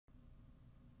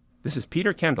This is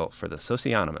Peter Kendall for the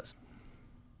Socionomics.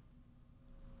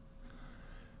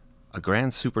 A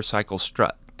grand supercycle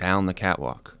strut down the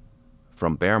catwalk,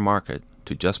 from bear market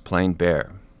to just plain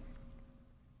bear.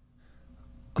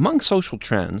 Among social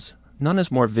trends, none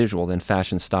is more visual than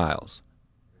fashion styles.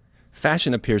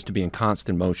 Fashion appears to be in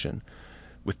constant motion,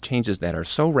 with changes that are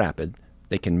so rapid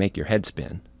they can make your head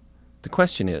spin. The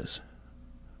question is,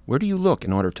 where do you look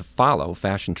in order to follow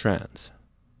fashion trends?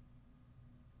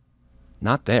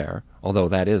 Not there, although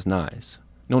that is nice.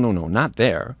 No, not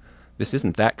there. This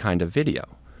isn't that kind of video.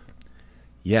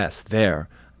 Yes, there.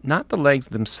 Not the legs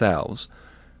themselves,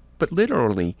 but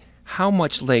literally how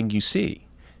much leg you see.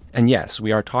 And yes,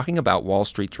 we are talking about Wall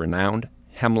Street's renowned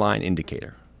hemline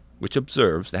indicator, which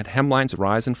observes that hemlines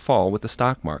rise and fall with the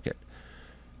stock market.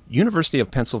 University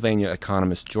of Pennsylvania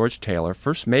economist George Taylor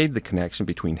first made the connection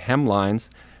between hemlines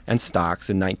and stocks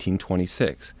in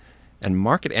 1926, and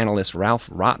market analyst Ralph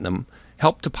Rotnam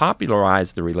helped to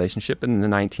popularize the relationship in the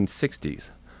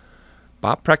 1960s.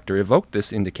 Bob Prechter evoked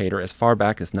this indicator as far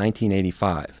back as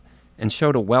 1985 and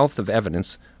showed a wealth of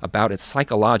evidence about its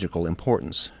psychological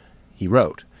importance. He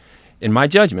wrote, "In my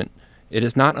judgment, it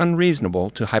is not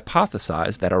unreasonable to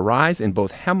hypothesize that a rise in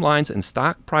both hemlines and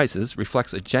stock prices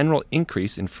reflects a general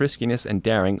increase in friskiness and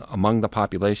daring among the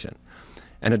population,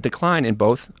 and a decline in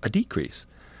both a decrease.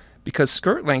 Because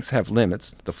skirt lengths have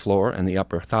limits, the floor and the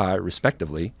upper thigh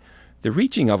respectively, the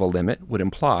reaching of a limit would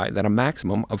imply that a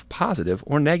maximum of positive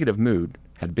or negative mood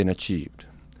had been achieved."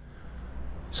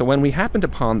 So when we happened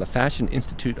upon the Fashion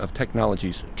Institute of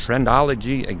Technology's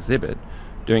Trendology exhibit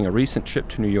during a recent trip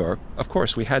to New York, of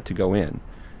course we had to go in.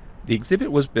 The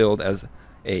exhibit was billed as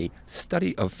a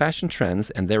study of fashion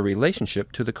trends and their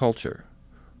relationship to the culture.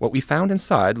 What we found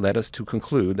inside led us to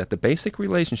conclude that the basic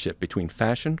relationship between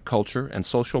fashion, culture, and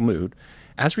social mood,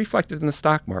 as reflected in the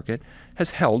stock market, has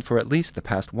held for at least the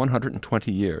past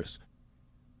 120 years.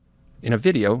 In a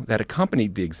video that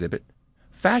accompanied the exhibit,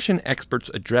 fashion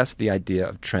experts addressed the idea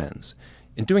of trends.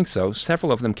 In doing so,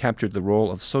 several of them captured the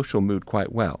role of social mood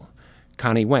quite well.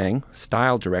 Connie Wang,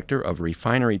 style director of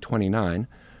Refinery 29,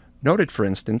 noted, for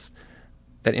instance,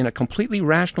 that in a completely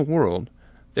rational world,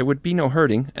 there would be no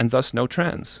herding and thus no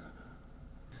trends.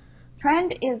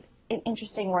 Trend is an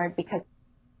interesting word because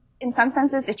in some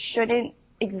senses it shouldn't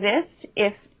exist.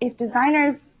 If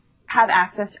designers have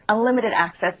unlimited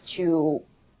access to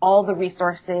all the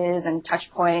resources and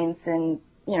touch points and,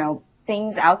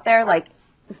 things out there, like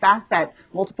the fact that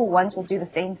multiple ones will do the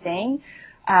same thing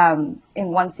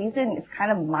in one season is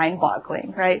kind of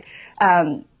mind-boggling, right?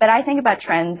 But I think about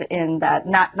trends in that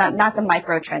not the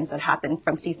micro trends that happen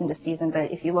from season to season,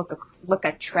 but if you look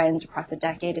at trends across a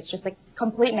decade, it's just a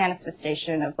complete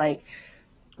manifestation of like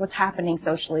what's happening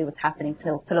socially, what's happening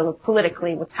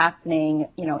politically, what's happening,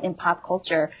 in pop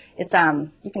culture. It's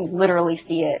you can literally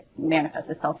see it manifest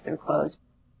itself through clothes.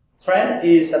 Trend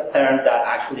is a term that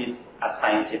actually is a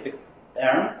scientific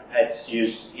term. It's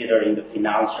used either in the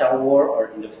financial world or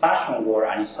in the fashion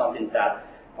world, and it's something that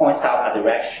points out a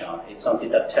direction. It's something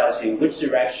that tells you in which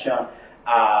direction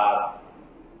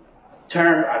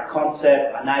term, a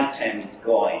concept, an item is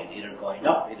going, either going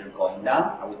up, either going down.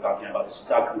 Are we talking about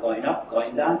stock going up,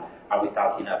 going down? Are we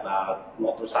talking about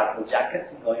motorcycle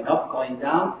jackets going up, going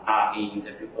down in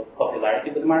the popularity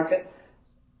of the market?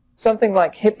 Something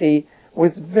like hippie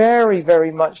was very,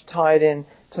 very much tied in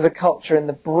to the culture in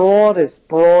the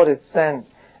broadest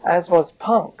sense, as was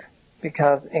punk,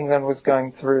 because England was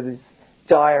going through this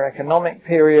dire economic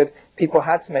period. People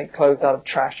had to make clothes out of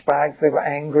trash bags. They were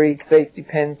angry, safety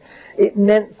pins. It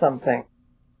meant something.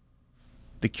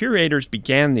 The curators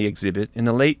began the exhibit in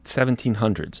the late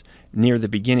 1700s, near the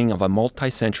beginning of a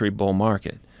multi-century bull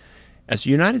market. As the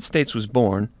United States was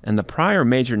born and the prior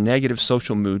major negative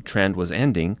social mood trend was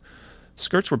ending,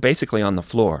 skirts were basically on the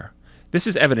floor. This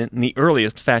is evident in the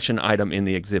earliest fashion item in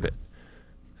the exhibit.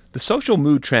 The social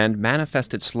mood trend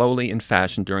manifested slowly in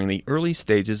fashion during the early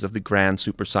stages of the grand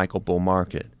supercycle bull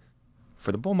market.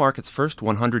 For the bull market's first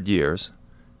 100 years,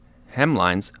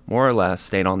 hemlines more or less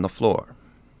stayed on the floor.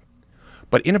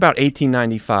 But in about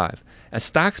 1895, as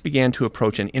stocks began to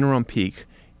approach an interim peak,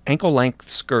 ankle-length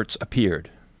skirts appeared.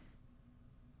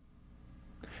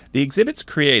 The exhibit's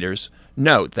creators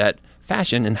note that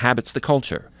fashion inhabits the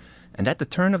culture, and at the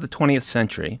turn of the 20th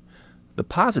century, the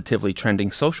positively trending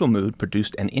social mood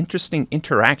produced an interesting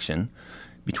interaction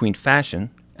between fashion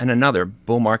and another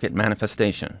bull market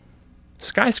manifestation.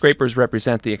 Skyscrapers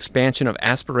represent the expansion of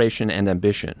aspiration and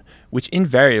ambition, which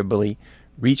invariably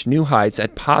reach new heights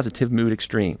at positive mood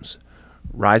extremes.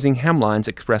 Rising hemlines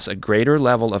express a greater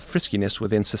level of friskiness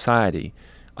within society,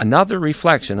 another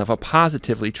reflection of a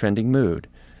positively trending mood.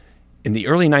 In the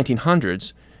early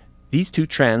 1900s, These two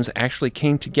trends actually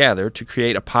came together to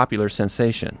create a popular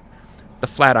sensation. The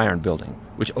Flatiron Building,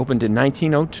 which opened in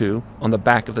 1902 on the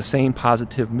back of the same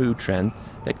positive mood trend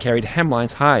that carried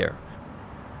hemlines higher.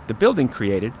 The building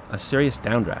created a serious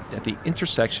downdraft at the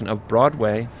intersection of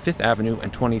Broadway, 5th Avenue,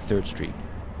 and 23rd Street.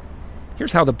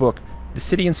 Here's how the book, The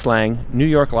City in Slang, New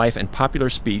York Life and Popular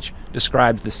Speech,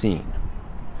 describes the scene.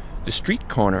 The street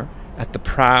corner at the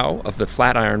prow of the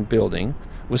Flatiron Building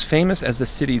was famous as the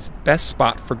city's best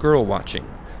spot for girl watching.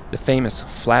 The famous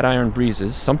Flatiron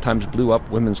breezes sometimes blew up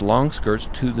women's long skirts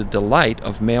to the delight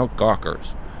of male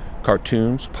gawkers.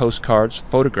 Cartoons, postcards,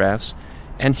 photographs,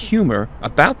 and humor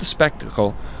about the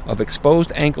spectacle of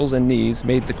exposed ankles and knees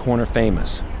made the corner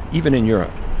famous, even in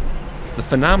Europe. The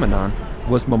phenomenon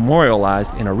was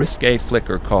memorialized in a risque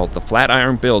flicker called The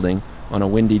Flatiron Building on a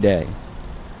Windy Day.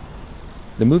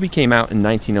 The movie came out in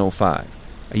 1905,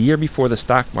 a year before the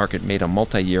stock market made a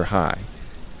multi-year high.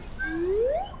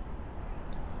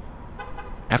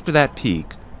 After that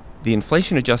peak, the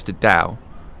inflation-adjusted Dow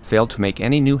failed to make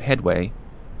any new headway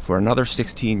for another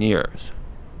 16 years,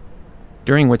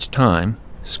 during which time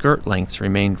skirt lengths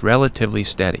remained relatively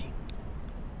steady.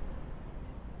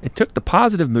 It took the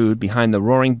positive mood behind the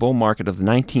roaring bull market of the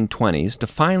 1920s to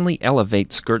finally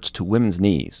elevate skirts to women's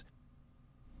knees.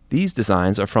 These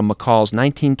designs are from McCall's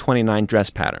 1929 dress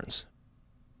patterns.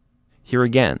 Here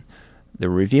again, the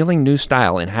revealing new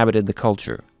style inhabited the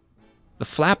culture. The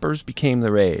flappers became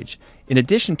the rage. In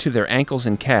addition to their ankles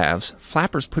and calves,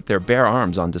 flappers put their bare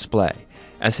arms on display.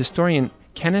 As historian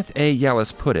Kenneth A.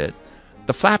 Yellis put it,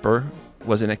 the flapper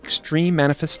was an extreme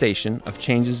manifestation of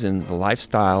changes in the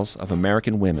lifestyles of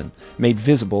American women, made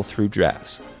visible through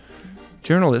dress.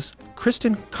 Journalist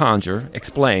Kristen Conger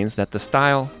explains that the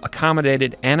style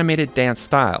accommodated animated dance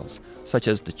styles, such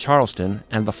as the Charleston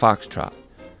and the foxtrot.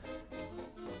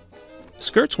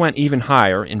 Skirts went even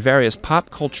higher in various pop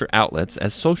culture outlets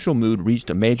as social mood reached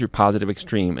a major positive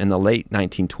extreme in the late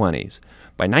 1920s.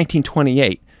 By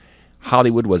 1928,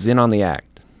 Hollywood was in on the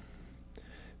act.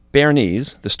 Bare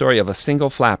Knees, the story of a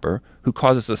single flapper who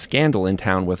causes a scandal in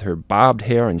town with her bobbed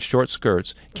hair and short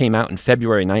skirts, came out in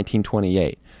February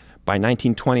 1928. By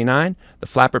 1929, the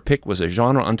flapper pick was a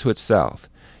genre unto itself.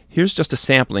 Here's just a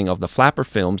sampling of the flapper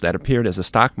films that appeared as the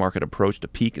stock market approached a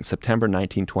peak in September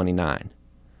 1929.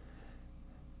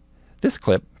 This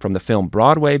clip from the film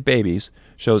Broadway Babies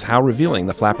shows how revealing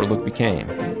the flapper look became.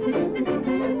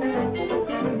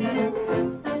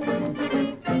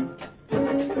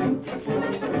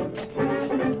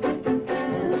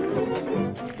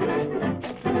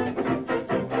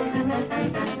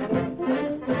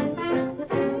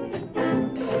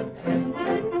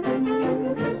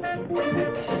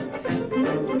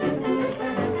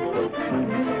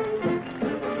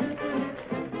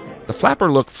 The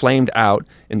flapper look flamed out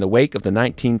in the wake of the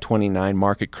 1929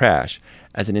 market crash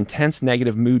as an intense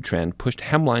negative mood trend pushed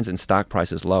hemlines and stock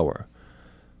prices lower.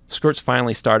 Skirts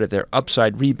finally started their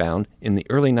upside rebound in the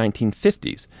early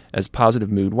 1950s as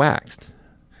positive mood waxed.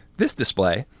 This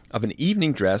display of an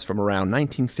evening dress from around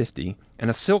 1950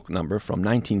 and a silk number from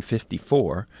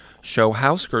 1954 show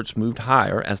how skirts moved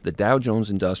higher as the Dow Jones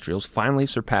Industrials finally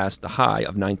surpassed the high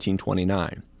of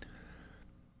 1929.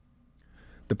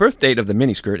 The birth date of the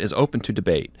miniskirt is open to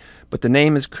debate, but the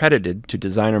name is credited to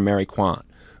designer Mary Quant,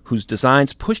 whose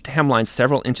designs pushed hemlines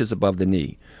several inches above the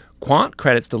knee. Quant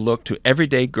credits the look to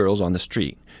everyday girls on the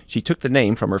street. She took the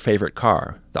name from her favorite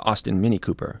car, the Austin Mini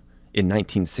Cooper, in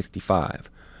 1965.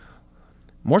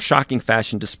 More shocking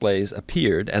fashion displays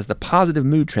appeared as the positive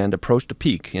mood trend approached a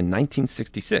peak in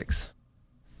 1966.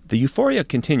 The euphoria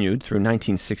continued through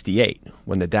 1968,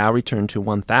 when the Dow returned to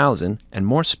 1,000 and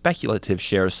more speculative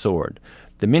shares soared.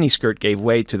 The miniskirt gave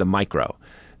way to the micro.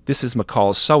 This is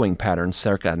McCall's sewing pattern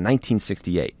circa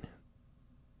 1968.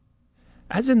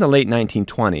 As in the late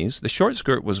 1920s, the short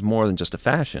skirt was more than just a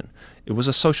fashion. It was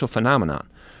a social phenomenon.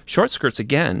 Short skirts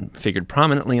again figured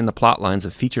prominently in the plotlines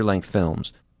of feature-length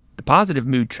films. The positive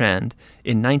mood trend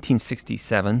in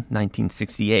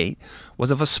 1967-1968 was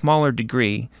of a smaller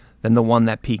degree than the one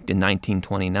that peaked in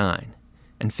 1929.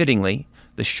 And fittingly,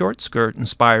 the short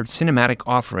skirt-inspired cinematic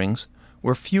offerings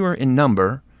were fewer in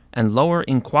number and lower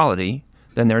in quality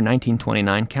than their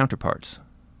 1929 counterparts.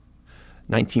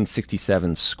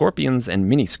 1967's Scorpions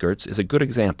and Miniskirts is a good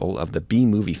example of the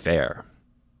B-movie fare.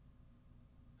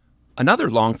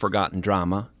 Another long-forgotten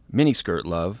drama, Miniskirt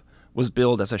Love, was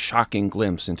billed as a shocking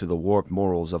glimpse into the warped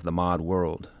morals of the mod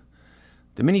world.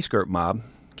 The miniskirt mob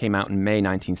came out in May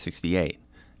 1968,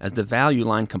 as the value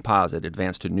line composite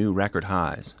advanced to new record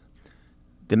highs.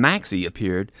 The maxi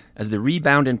appeared as the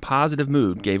rebound in positive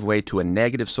mood gave way to a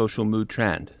negative social mood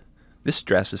trend. This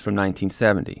dress is from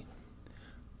 1970.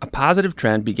 A positive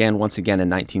trend began once again in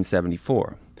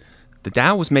 1974. The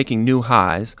Dow was making new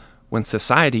highs when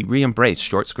society re-embraced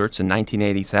short skirts in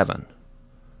 1987,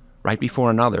 right before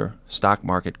another stock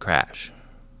market crash.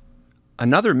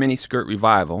 Another miniskirt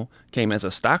revival came as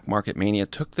a stock market mania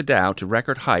took the Dow to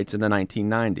record heights in the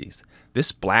 1990s.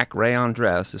 This black rayon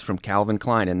dress is from Calvin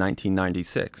Klein in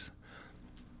 1996.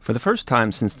 For the first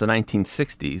time since the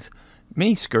 1960s,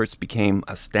 miniskirts became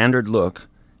a standard look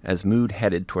as mood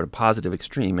headed toward a positive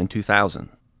extreme in 2000.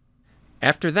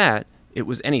 After that, it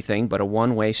was anything but a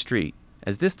one-way street,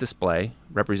 as this display,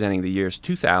 representing the years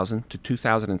 2000 to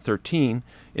 2013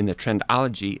 in the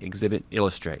Trendology exhibit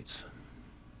illustrates.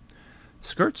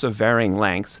 Skirts of varying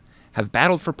lengths have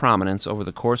battled for prominence over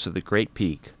the course of the Great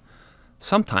Peak,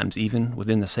 sometimes even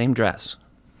within the same dress.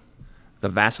 The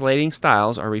vacillating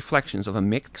styles are reflections of a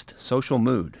mixed social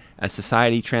mood as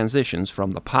society transitions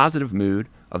from the positive mood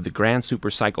of the grand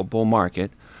supercycle bull market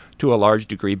to a large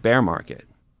degree bear market.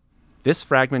 This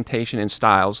fragmentation in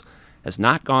styles has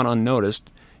not gone unnoticed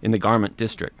in the garment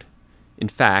district. In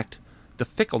fact, the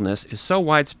fickleness is so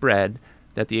widespread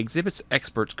that the exhibit's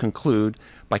experts conclude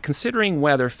by considering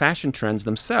whether fashion trends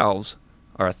themselves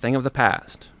are a thing of the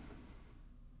past.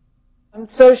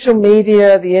 Social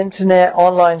media, the internet,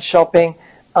 online shopping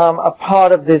are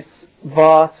part of this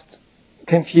vast,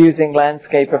 confusing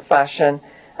landscape of fashion.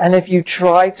 And if you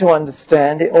try to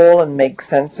understand it all and make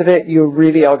sense of it, you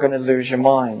really are going to lose your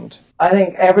mind. I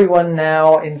think everyone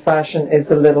now in fashion is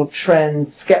a little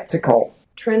trend skeptical.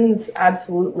 Trends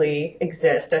absolutely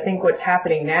exist. I think what's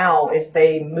happening now is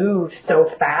they move so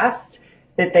fast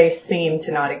that they seem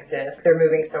to not exist. They're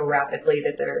moving so rapidly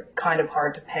that they're kind of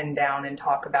hard to pin down and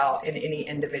talk about in any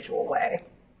individual way.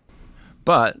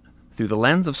 But, through the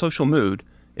lens of social mood,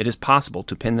 it is possible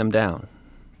to pin them down.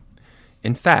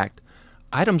 In fact,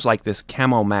 items like this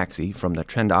camo maxi from the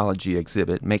Trendology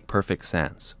exhibit make perfect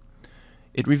sense.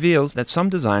 It reveals that some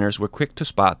designers were quick to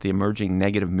spot the emerging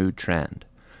negative mood trend.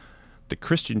 The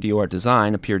Christian Dior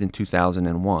design appeared in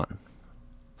 2001,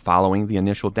 following the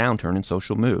initial downturn in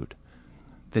social mood.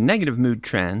 The negative mood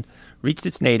trend reached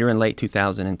its nadir in late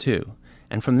 2002,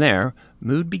 and from there,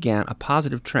 mood began a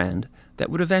positive trend that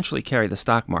would eventually carry the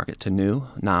stock market to new,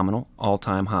 nominal,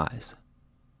 all-time highs.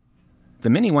 The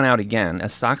mini went out again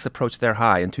as stocks approached their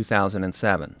high in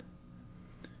 2007.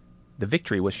 The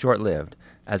victory was short-lived.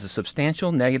 As a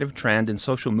substantial negative trend in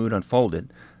social mood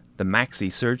unfolded, the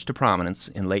maxi surged to prominence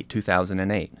in late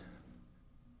 2008.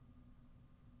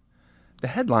 The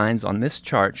headlines on this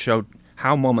chart showed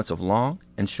how moments of long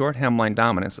and short hemline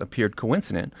dominance appeared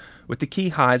coincident with the key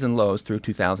highs and lows through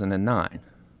 2009.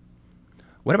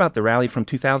 What about the rally from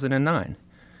 2009?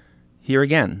 Here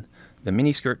again, the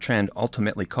miniskirt trend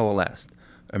ultimately coalesced,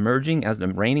 emerging as the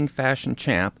reigning fashion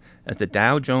champ as the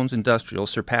Dow Jones Industrial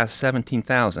surpassed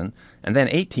 17,000 and then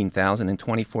 18,000 in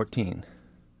 2014.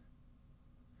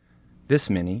 This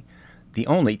mini, the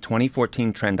only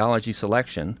 2014 Trendology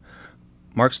selection,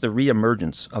 marks the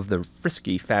re-emergence of the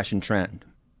frisky fashion trend.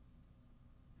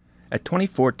 At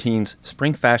 2014's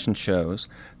spring fashion shows,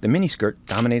 the miniskirt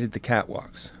dominated the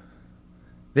catwalks.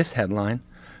 This headline,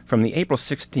 from the April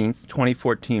 16,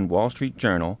 2014 Wall Street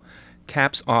Journal,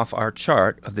 caps off our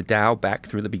chart of the Dow back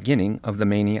through the beginning of the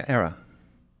mania era.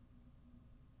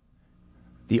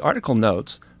 The article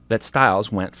notes that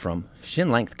styles went from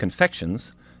shin-length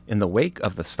confections in the wake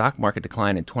of the stock market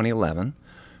decline in 2011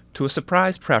 to a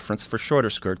surprise preference for shorter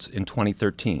skirts in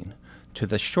 2013, to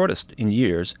the shortest in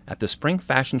years at the spring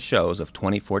fashion shows of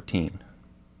 2014.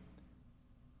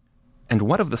 And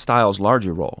what of the style's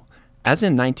larger role? As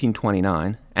in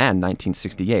 1929 and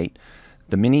 1968,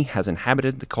 the mini has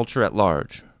inhabited the culture at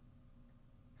large.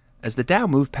 As the Dow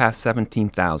moved past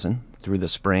 17,000 through the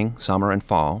spring, summer, and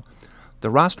fall, the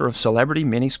roster of celebrity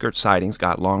miniskirt sightings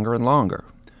got longer and longer.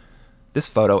 This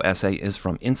photo essay is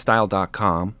from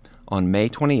InStyle.com on May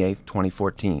 28,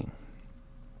 2014.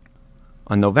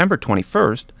 On November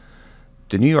 21st,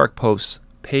 the New York Post's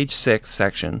Page 6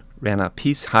 section ran a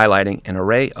piece highlighting an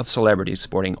array of celebrities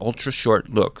sporting ultra-short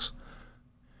looks.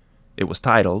 It was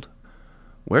titled,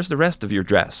 "Where's the rest of your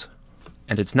dress?"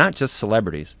 And it's not just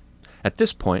celebrities. At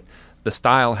this point, the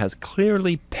style has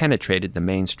clearly penetrated the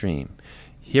mainstream.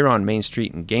 Here on Main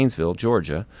Street in Gainesville,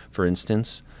 Georgia, for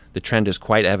instance, the trend is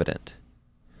quite evident.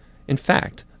 In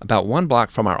fact, about one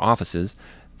block from our offices,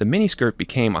 the miniskirt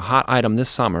became a hot item this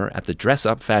summer at the Dress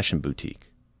Up Fashion Boutique.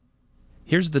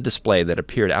 Here's the display that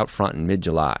appeared out front in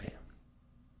mid-July.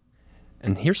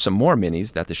 And here's some more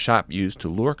minis that the shop used to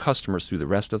lure customers through the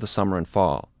rest of the summer and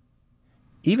fall.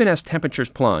 Even as temperatures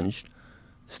plunged,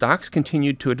 stocks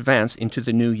continued to advance into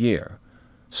the new year,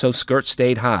 so skirts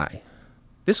stayed high.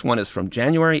 This one is from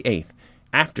January 8th,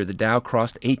 after the Dow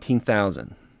crossed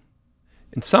 18,000.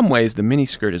 In some ways, the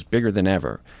miniskirt is bigger than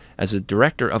ever. As the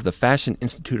director of the Fashion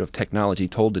Institute of Technology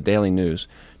told the Daily News,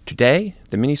 "Today,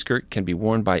 the miniskirt can be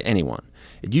worn by anyone.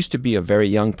 It used to be a very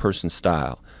young person's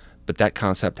style, but that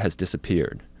concept has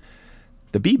disappeared."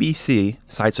 The BBC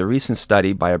cites a recent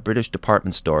study by a British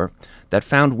department store that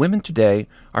found women today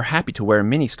are happy to wear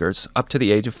miniskirts up to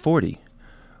the age of 40,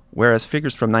 whereas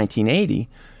figures from 1980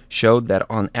 showed that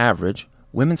on average,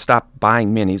 women stopped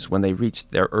buying minis when they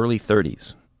reached their early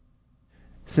 30s.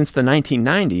 Since the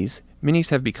 1990s, minis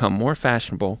have become more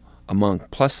fashionable among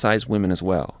plus-size women as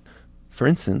well. For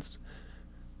instance,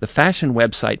 the fashion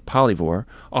website Polyvore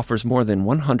offers more than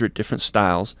 100 different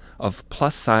styles of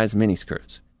plus-size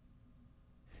miniskirts.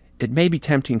 It may be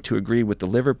tempting to agree with the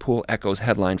Liverpool Echo's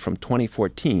headline from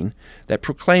 2014 that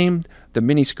proclaimed the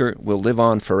miniskirt will live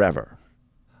on forever.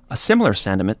 A similar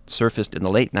sentiment surfaced in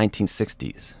the late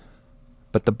 1960s.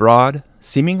 But the broad,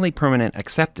 seemingly permanent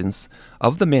acceptance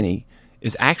of the mini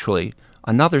is actually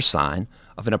another sign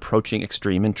of an approaching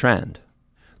extreme in trend.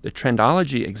 The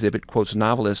Trendology exhibit quotes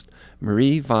novelist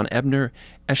Marie von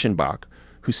Ebner-Eschenbach,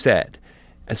 who said,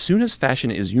 "As soon as fashion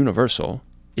is universal,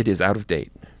 it is out of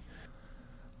date."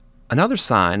 Another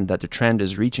sign that the trend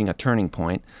is reaching a turning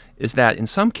point is that in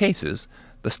some cases,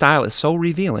 the style is so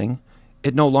revealing,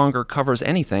 it no longer covers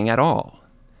anything at all.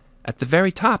 At the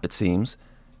very top, it seems,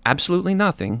 absolutely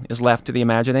nothing is left to the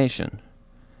imagination.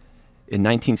 In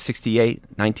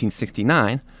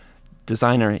 1968-1969,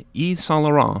 designer Yves Saint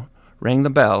Laurent rang the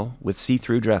bell with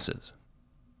see-through dresses.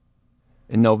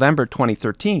 In November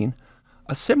 2013,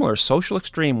 a similar social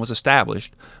extreme was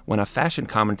established when a fashion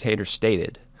commentator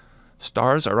stated,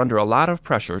 "Stars are under a lot of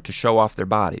pressure to show off their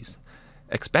bodies.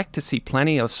 Expect to see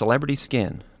plenty of celebrity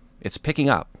skin. It's picking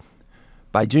up."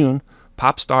 By June,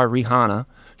 pop star Rihanna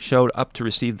showed up to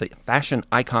receive the Fashion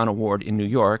Icon Award in New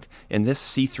York in this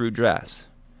see-through dress.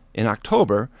 In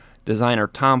October, designer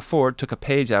Tom Ford took a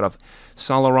page out of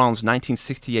Saint Laurent's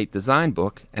 1968 design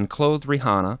book and clothed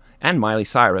Rihanna and Miley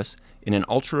Cyrus in an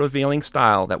ultra-revealing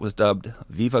style that was dubbed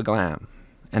Viva Glam.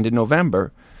 And in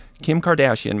November, Kim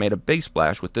Kardashian made a big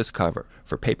splash with this cover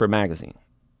for Paper magazine.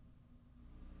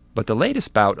 But the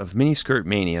latest bout of miniskirt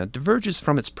mania diverges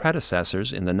from its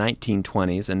predecessors in the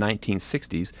 1920s and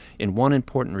 1960s in one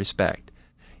important respect.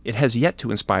 It has yet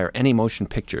to inspire any motion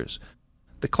pictures.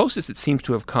 The closest it seems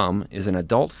to have come is an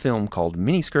adult film called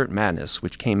Miniskirt Madness,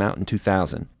 which came out in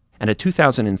 2000, and a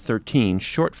 2013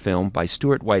 short film by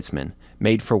Stuart Weitzman,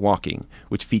 Made for Walking,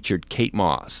 which featured Kate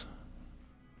Moss.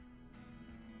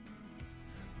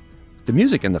 The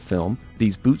music in the film,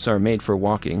 These Boots Are Made for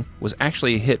Walking, was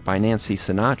actually a hit by Nancy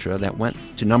Sinatra that went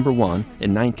to #1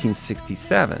 in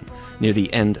 1967, near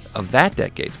the end of that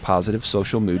decade's positive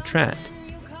social mood trend.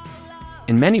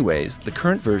 In many ways, the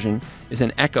current version is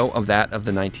an echo of that of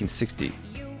the 1960s.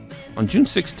 On June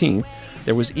 16th,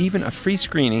 there was even a free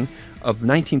screening of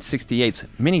 1968's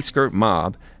Miniskirt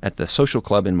Mob at the Social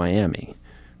Club in Miami.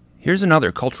 Here's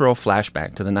another cultural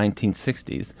flashback to the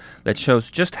 1960s that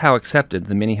shows just how accepted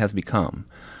the mini has become.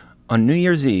 On New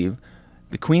Year's Eve,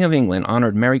 the Queen of England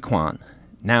honored Mary Quant,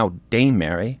 now Dame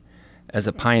Mary, as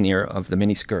a pioneer of the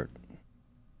miniskirt.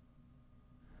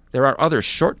 There are other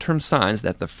short-term signs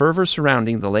that the fervor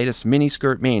surrounding the latest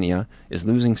miniskirt mania is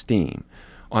losing steam.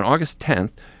 On August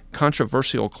 10th,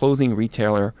 controversial clothing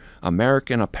retailer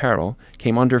American Apparel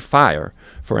came under fire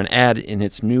for an ad in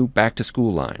its new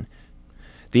back-to-school line.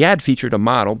 The ad featured a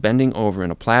model bending over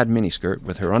in a plaid miniskirt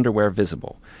with her underwear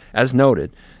visible. As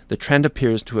noted, the trend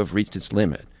appears to have reached its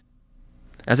limit.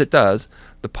 As it does,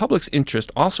 the public's interest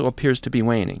also appears to be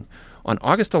waning. On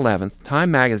August 11th,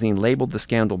 Time magazine labeled the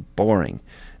scandal boring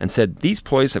and said these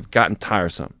ploys have gotten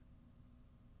tiresome.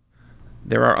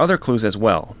 There are other clues as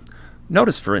well.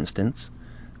 Notice, for instance,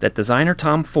 that designer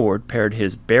Tom Ford paired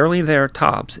his barely there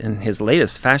tops in his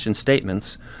latest fashion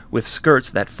statements with skirts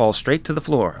that fall straight to the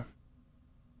floor.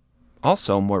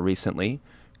 Also, more recently,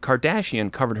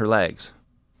 Kardashian covered her legs,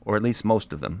 or at least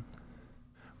most of them.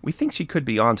 We think she could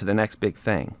be on to the next big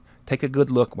thing. Take a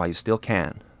good look while you still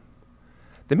can.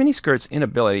 The miniskirt's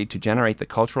inability to generate the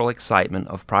cultural excitement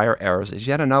of prior eras is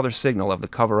yet another signal of the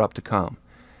cover-up to come.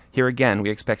 Here again, we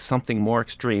expect something more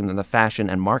extreme than the fashion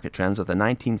and market trends of the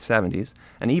 1970s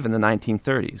and even the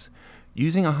 1930s.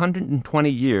 Using 120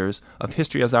 years of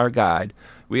history as our guide,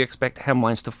 we expect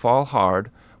hemlines to fall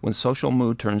hard when social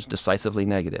mood turns decisively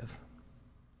negative.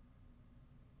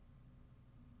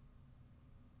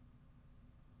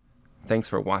 Thanks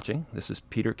for watching. This is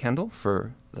Peter Kendall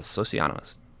for the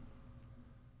Socionomist.